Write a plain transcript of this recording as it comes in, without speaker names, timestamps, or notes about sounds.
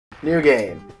New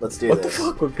game. Let's do What this. the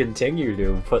fuck would continue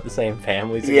to put the same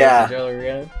families Yeah. against each other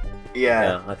again? Yeah.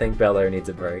 Yeah, I think Bel Air needs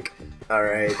a break.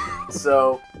 Alright.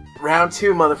 So, round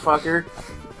 2, motherfucker.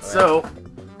 So,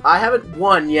 I haven't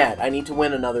won yet. I need to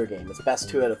win another game. It's best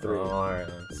 2 out of 3. Oh, alright.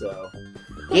 So,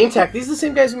 Game Tech. These are the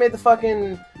same guys who made the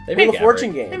fucking They Wheel make of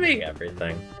Fortune They game. make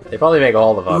everything. They probably make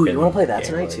all the fucking. Ooh, you want to play that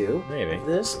game, tonight like, too? Maybe.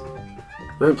 This?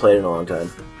 We haven't played it in a long time.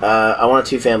 I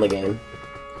want a 2-family game.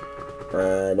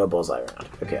 No bullseye round.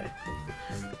 Okay.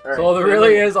 All So right, there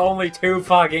really is only 2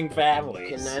 fucking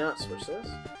families. Can I not switch this?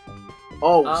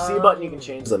 Oh, C button. You can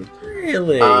change them.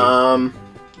 Really? The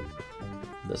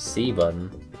C button.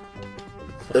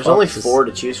 There's only 4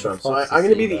 to choose from, so I'm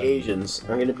gonna be the Asians.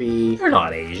 I'm gonna be. You're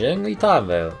not Asian. What are you talking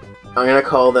about? I'm gonna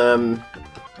call them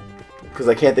because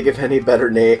I can't think of any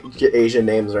better Asian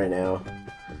names right now.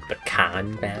 The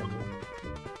Khan family.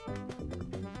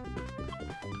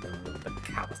 The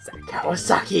Kawasaki.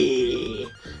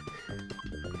 Kawasaki.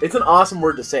 It's an awesome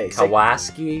word to say.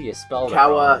 Kawasaki? You spelled it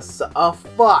wrong. Oh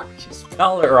fuck! You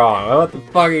spelled it wrong. What the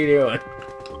fuck are you doing?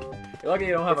 You're lucky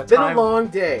you don't have It's a been time. a long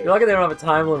day. You're lucky they don't have a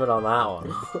time limit on that one.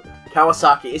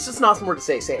 Kawasaki. It's just an awesome word to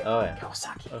say. Say it. Oh yeah.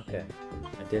 Kawasaki. Okay.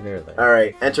 I did earlier.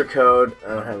 Alright, enter code. I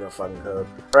don't have no fucking code.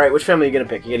 Alright, which family are you gonna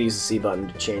pick? You gotta use the C button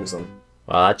to change them.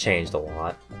 Well, that changed a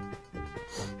lot.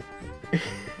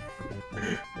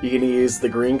 You gonna use the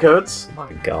green codes? Oh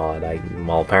my god,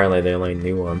 well, apparently they're only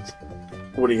new ones.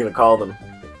 What are you gonna call them?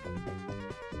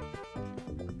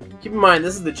 Keep in mind,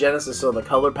 this is the Genesis, so the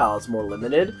color palette's more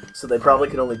limited, so they probably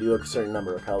can only do a certain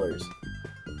number of colors.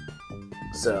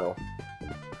 So,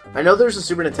 I know there's a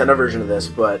Super Nintendo version of this,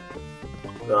 but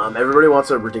everybody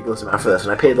wants a ridiculous amount for this,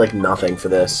 and I paid like nothing for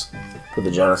this, for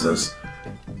the Genesis.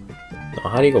 Oh,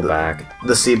 how do you go back?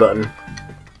 The C button.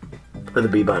 Or the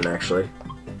B button, actually.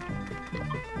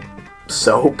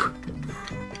 Soap.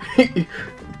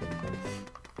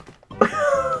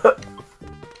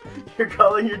 You're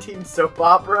calling your team soap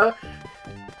opera?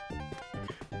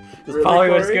 It's Really, probably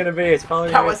what it's Cory? gonna be. It's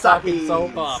probably gonna be a fucking Kawasaki's.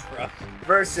 soap opera.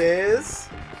 Versus...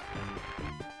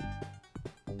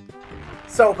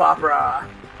 soap opera.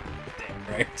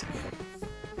 Damn right.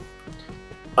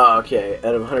 Oh, okay,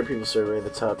 out of 100 people surveyed, the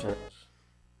top 10.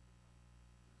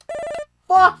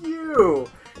 Fuck you!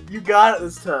 You got it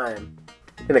this time.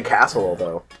 In a casserole,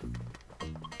 though.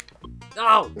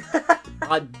 No!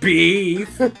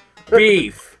 Beef!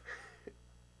 Beef!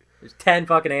 There's 10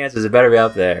 fucking answers. It better be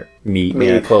up there. Meat. Yeah,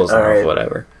 Meat. close enough. Alright.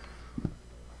 Whatever.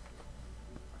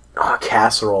 Oh,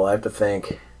 casserole, I have to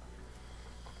think.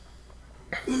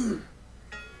 I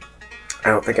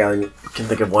don't think I can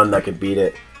think of one that could beat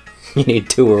it. You need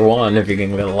 2 or 1 if you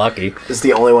can get lucky. This is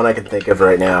the only one I can think of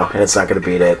right now, and it's not going to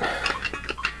beat it.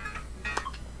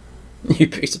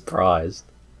 You'd be surprised.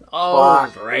 Oh,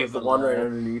 Fuck, right. there's the one right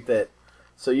underneath it.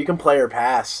 So you can play or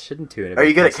pass. Shouldn't tuna Are be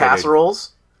you good at considered-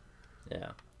 casseroles?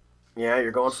 Yeah. Yeah,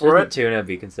 you're going for Shouldn't it? tuna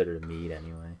be considered a meat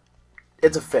anyway?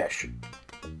 It's a fish.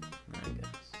 I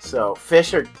guess. So,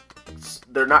 fish are...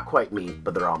 they're not quite meat,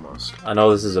 but they're almost. I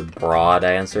know this is a broad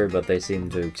answer, but they seem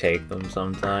to take them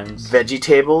sometimes.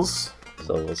 Vegetables.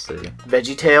 So we'll see.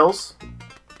 Vegetails.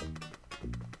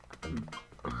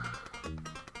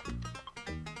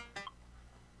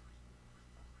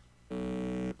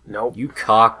 Nope. You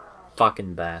cock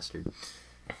fucking bastard.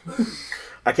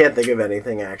 I can't think of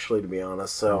anything, actually, to be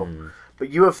honest, so... But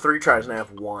you have 3 tries and I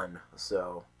have 1,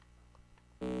 so...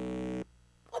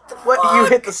 What the What? fuck? You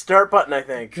hit the start button, I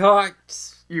think.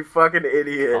 Cocks. You fucking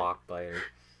idiot. Cock biter.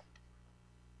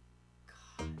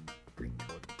 God, green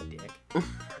coat dick.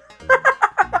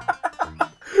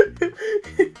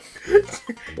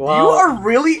 You are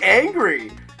really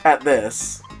angry at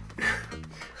this.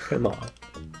 Come on.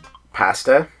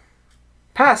 Pasta.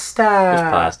 Pasta. There's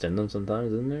pasta in them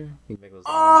sometimes, isn't there? You can make those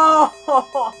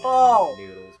Oh!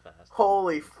 noodles pasta.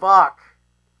 Holy fuck.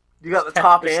 You got the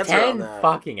top There's answer 10 on that.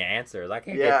 fucking answers. I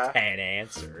can't Yeah. get 10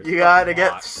 answers. You gotta Fuck.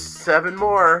 get 7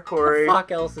 more, Cory. What the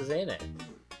fuck else is in it?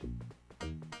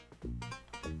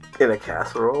 In a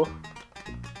casserole.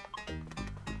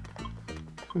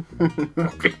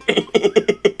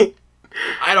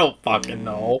 I don't fucking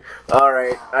know.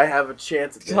 Alright, I have a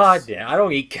chance at this. God damn, I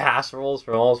don't eat casseroles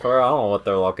for the most part. I don't know what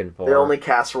they're looking for. The only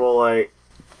casserole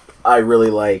I really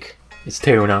like. It's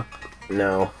tuna.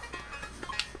 No.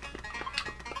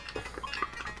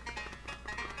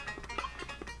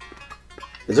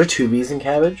 Is there 2 B's in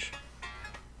cabbage?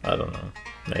 I don't know.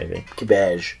 Maybe.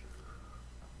 Cabbage.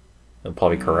 They'll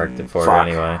probably correct it for Fuck.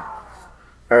 it anyway.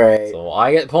 Alright. So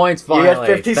I get points You finally.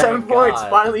 get 57 Thank points. God.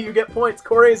 Finally, you get points.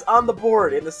 Cory is on the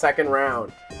board in the 2nd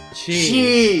round.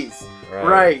 Cheese.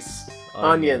 Rice.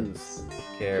 Onions.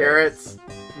 Carrots.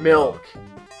 Milk.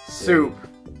 Soup.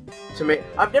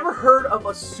 I've never heard of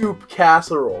a soup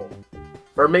casserole.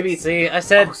 Or maybe See, I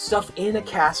said stuff in a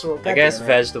casserole. I guess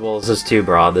vegetables is too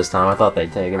broad this time. I thought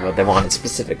they'd take it, but they wanted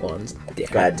specific ones.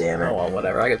 God damn it. Oh well,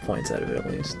 whatever. I get points out of it at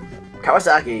least.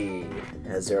 Kawasaki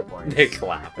has 0 points. They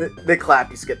clap. They clap.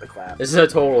 You skip the clap. This is a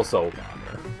total soap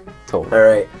opera. Total. All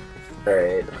right. All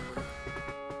right.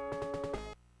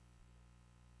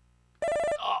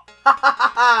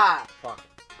 Fuck.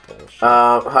 Bullshit.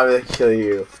 How did they kill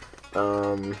you?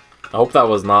 I hope that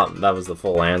was the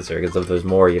full answer, because if there's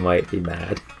more, you might be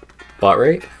mad. Butt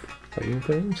rate? Are you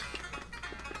things?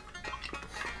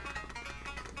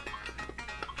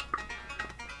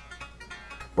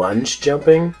 Bungee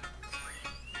jumping?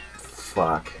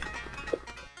 Fuck.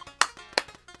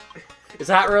 Is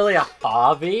that really a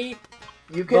hobby?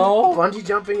 You can No. bungee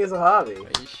jumping is a hobby.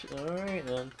 Alright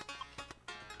then.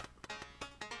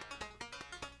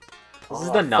 This Oh, is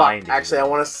the fuck. 90s. Actually,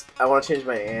 I want to change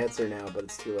my answer now, but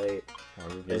it's too late.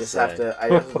 I just have to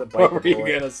bite What the were you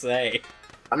bullet. gonna say?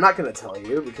 I'm not gonna tell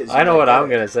you because I know what I'm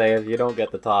gonna say if you don't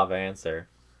get the top answer.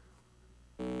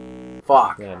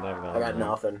 Fuck. Yeah, never I got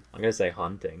nothing. I'm gonna say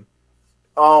hunting.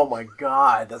 Oh my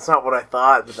god, that's not what I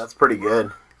thought, but that's pretty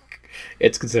good.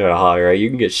 It's considered a hobby, right? You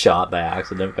can get shot by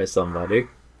accident by somebody.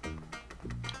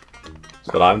 That's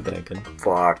what I'm thinking.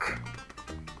 Fuck.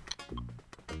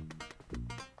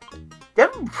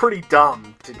 That'd be pretty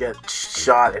dumb to get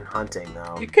shot in hunting,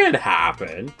 though. It could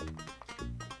happen.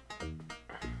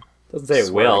 Doesn't say it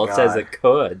Swear to will, it says God. it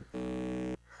could.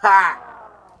 Ha!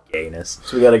 Gayness.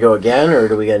 So we gotta go again, or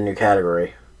do we get a new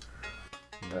category?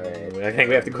 Alright. I think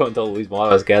we have to go until at least one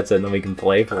of us gets it, and then we can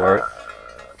play for it.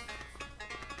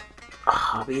 A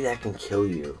hobby that can kill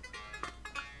you.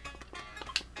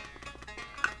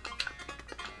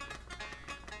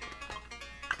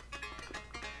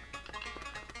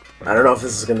 I don't know if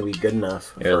this is gonna be good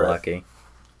enough. You're for it. lucky.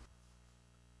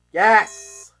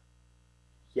 Yes!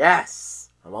 Yes!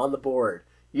 I'm on the board.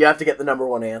 You have to get the number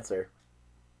one answer.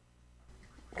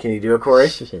 Can you do it, Corey?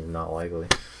 Not likely.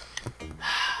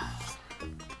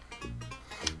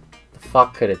 The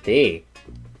fuck could it be?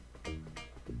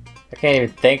 I can't even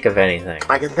think of anything.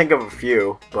 I can think of a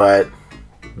few, but...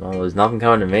 Well, there's nothing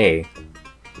coming to me.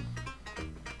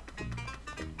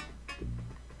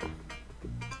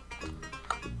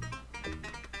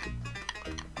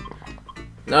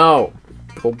 No!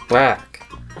 Go back.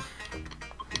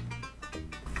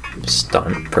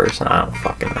 Stunt person? I don't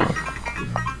fucking know.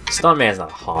 Stuntman's not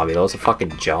a hobby though, it's a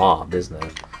fucking job, isn't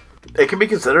it? It can be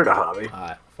considered a hobby. I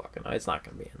don't fucking know. It's not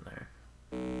gonna be in there.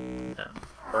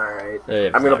 No. Alright.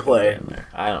 It's I'm gonna not play. be in there.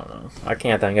 I don't know. I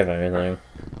can't think of anything.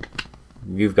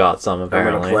 You've got some I'm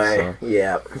apparently. gonna play. So.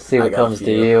 Yeah. Let's see I what got a comes to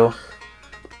few. you.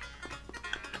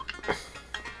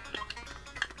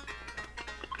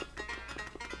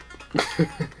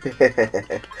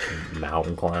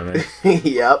 Mountain climbing.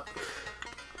 Yep.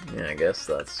 Yeah, I guess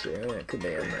that's true. It could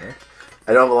be in there.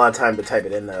 I don't have a lot of time to type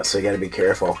it in though, so you gotta be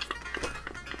careful.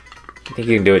 I think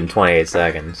you can do it in 28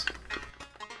 seconds.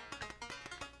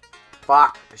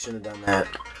 Fuck! I shouldn't have done that.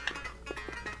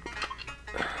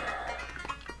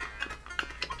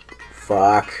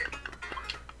 Fuck.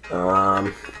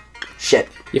 Shit.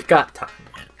 You've got time,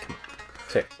 man. Come on.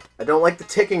 Tick. I don't like the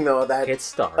ticking though of Get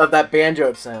started. that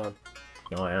banjo sound.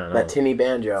 No, I don't know. That tinny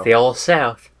banjo. The old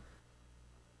South.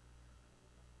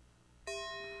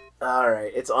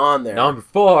 Alright, it's on there. Number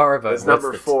 4, but It's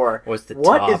number 4. What's the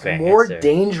What top is more answer?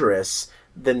 dangerous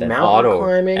than Than mountain auto-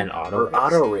 climbing and auto or racing.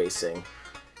 auto racing?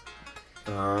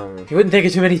 You wouldn't think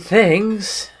of too many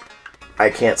things. I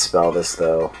can't spell this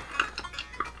though.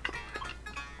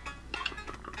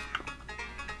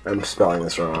 I'm spelling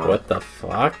this wrong. What the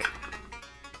fuck?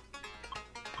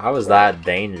 How is that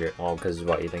dangerous? Well, because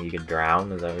what, you think you could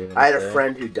drown? Is that what you're I had gonna a say?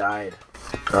 friend who died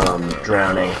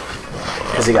drowning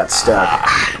because he got stuck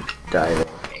diving.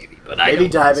 Maybe, but I Maybe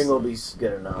don't diving know. will be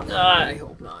good enough. I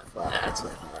hope not. Fuck. That's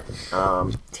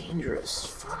not. Dangerous.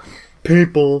 Fuck.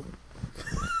 People.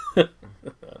 No,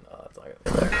 that's not gonna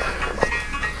be there.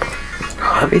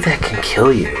 Hobby that can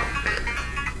kill you.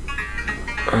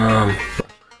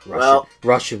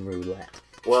 Russian roulette.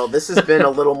 Well, this has been a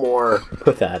little more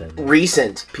Put that in.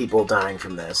 recent people dying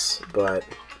from this, but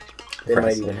they might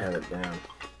Wrestling. even have it down.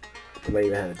 They might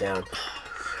even have it down.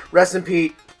 Rest in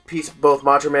peace, both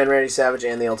Macho Man Randy Savage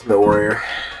and the Ultimate Warrior.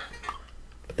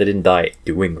 But they didn't die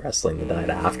doing wrestling. They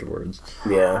died afterwards.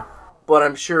 Yeah, but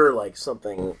I'm sure like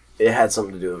it had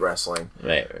something to do with wrestling.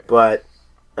 Right. But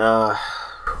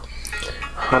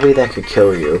hobby that could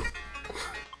kill you.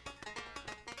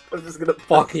 I'm just gonna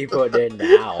Fuck you put in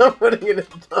now. I'm putting in a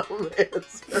dumb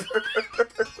answer.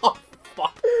 Oh,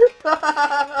 fuck.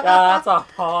 Yeah, that's a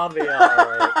hobby,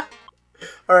 alright.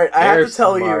 Alright, I have You're to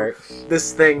tell smart. you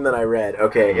this thing that I read.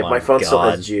 Okay, Oh if my my phone still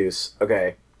God. has juice.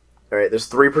 Okay. Alright, there's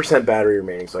 3% battery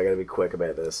remaining, so I gotta be quick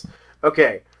about this.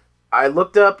 Okay, I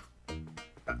looked up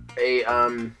a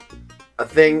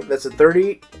thing that's a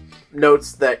 30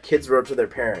 notes that kids wrote to their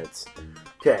parents.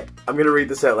 Okay, I'm gonna read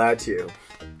this out loud to you.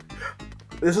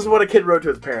 This is what a kid wrote to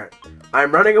his parent.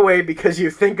 I'm running away because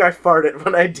you think I farted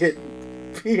when I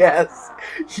didn't. P.S.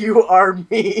 You are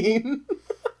mean.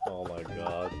 Oh my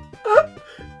god.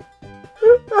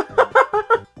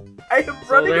 I am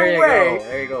So running there you away go.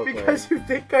 There you go, because you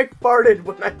think I farted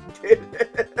when I did.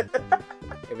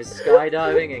 It was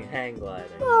skydiving and hang gliding.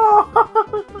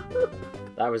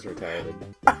 That was retarded.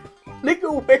 Running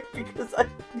away because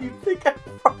you think I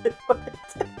farted when I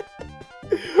did.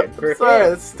 Good for I'm sorry, him.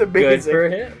 that's amazing. Good for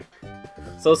him.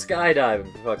 So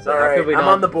skydiving, for fuck's sake. How Alright, could we I'm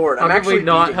not, on the board. How I'm could actually we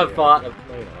not beating have you. thought of...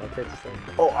 No, I'll take this thing.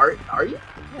 Oh, are you?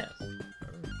 Yes.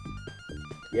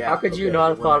 Yeah. How could you okay, not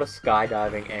have we're- thought of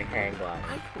skydiving and hang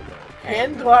gliding?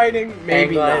 Hand gliding?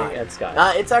 Maybe hang gliding not. and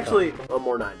skydiving. It's actually a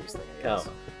more 90s thing, I guess.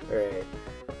 Oh. Alright.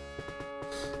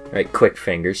 Alright, quick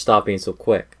fingers. Stop being so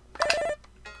quick.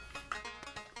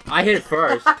 I hit it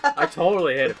first. I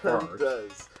totally hit it It first.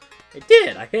 does. I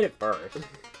did. I hit it first.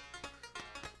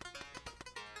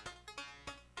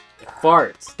 It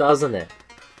farts, doesn't it?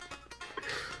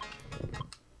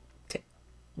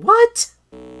 What?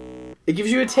 It gives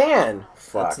you a tan.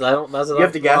 Fuck. That's You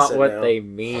have to guess not it what now. they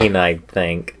mean, I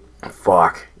think.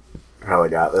 Fuck. Probably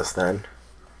got this then.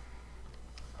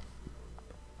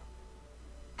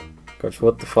 Coach,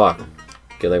 what the fuck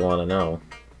do they want to know?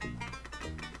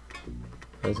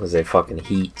 I was gonna say fucking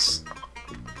heats.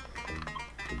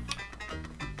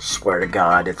 Swear to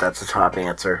God, if that's the top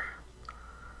answer.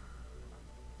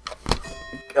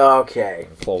 Okay.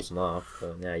 Close enough,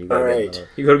 but yeah, you gotta Alright.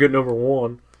 you gotta get number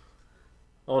one.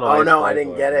 Oh no! Oh no, I played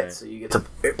didn't for get it, right. so you get to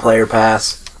player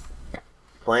pass.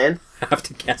 Playing? I have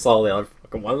to guess all the other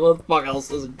fucking ones. What the fuck else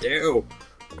does it do?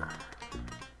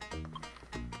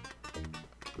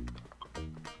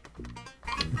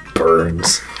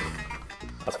 Burns.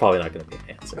 That's probably not gonna be an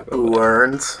answer. but Who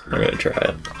earns? I'm gonna try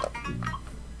it.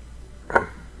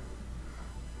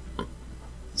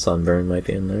 Sunburn might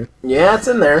be in there. Yeah, it's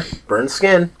in there. Burn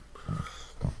skin.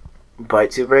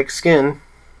 Bite to break skin.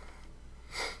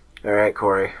 Alright,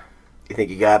 Corey. You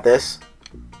think you got this?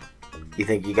 You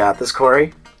think you got this,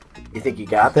 Corey? You think you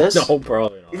got this? No,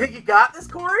 probably not. You think you got this,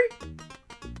 Corey?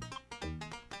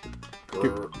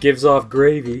 Gives off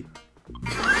gravy.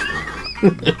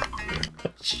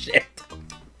 Shit.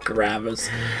 Gravis.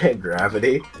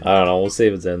 Gravity. I don't know. We'll see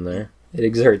if it's in there. It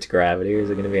exerts gravity. Is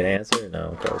it going to be an answer? No,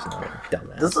 of course not.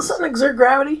 Dumbass. Does the sun exert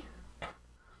gravity?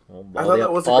 Well, I thought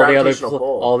that was a all the other gravitational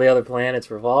pull. all the other planets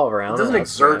revolve around. It doesn't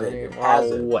that's exert gravity. it, it Well,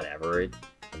 has it. whatever. It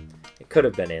could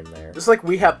have been in there. Just like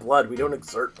we have blood, we don't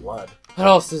exert blood. What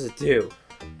else does it do?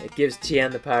 It gives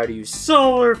Tien the power to use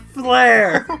solar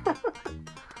flare.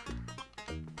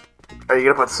 Are you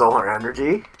gonna put solar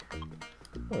energy?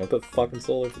 I'm gonna put fucking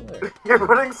solar flare. You're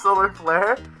putting solar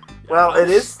flare? Well, it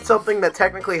is something that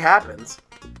technically happens.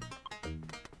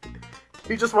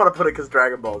 You just want to put it because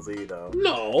Dragon Ball Z, though.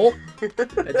 No. It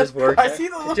just works. I see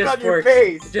the look It just on your works-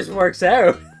 face. It just works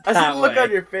out. I see that the look way.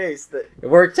 on your face that. It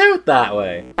works out that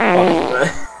way.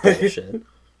 Bullshit.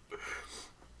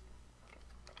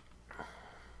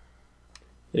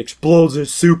 It explodes a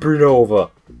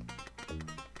supernova.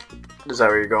 Is that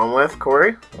what you're going with,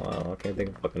 Corey? Wow, I can't think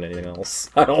of fucking anything else.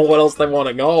 I don't know what else they want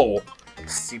to know.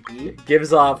 CP? It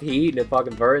gives off heat and it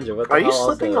fucking burns you. What the Are you hell else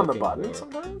are slipping they on the looking button for?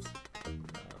 sometimes?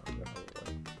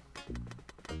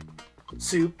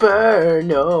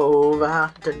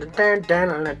 Supernova.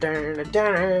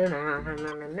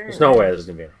 There's no way there's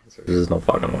gonna be an answer. There's no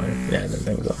fucking way. Yeah, I didn't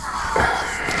think so.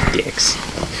 Dicks.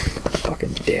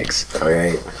 Fucking dicks.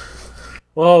 Alright.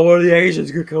 Well, what are the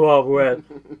Asians gonna come up with?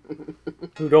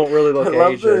 Who don't really I look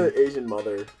love Asian. the Asian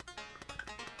mother.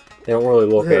 They don't really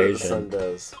look The sun Asian.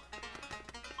 does.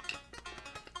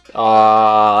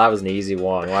 That was an easy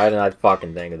one. Why didn't I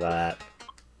fucking think of that?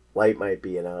 Light might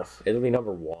be enough. It'll be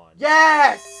number one.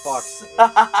 Yes! Fuck.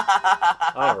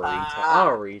 I'm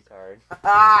a retard.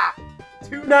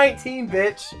 219,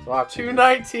 bitch. Fuck.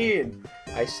 219.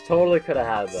 I totally could have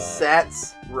had that.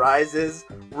 Sets, rises,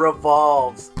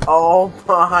 revolves. Oh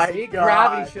my See, god.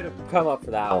 gravity should have come up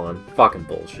for that one. Fucking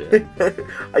bullshit.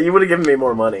 You would have given me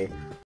more money.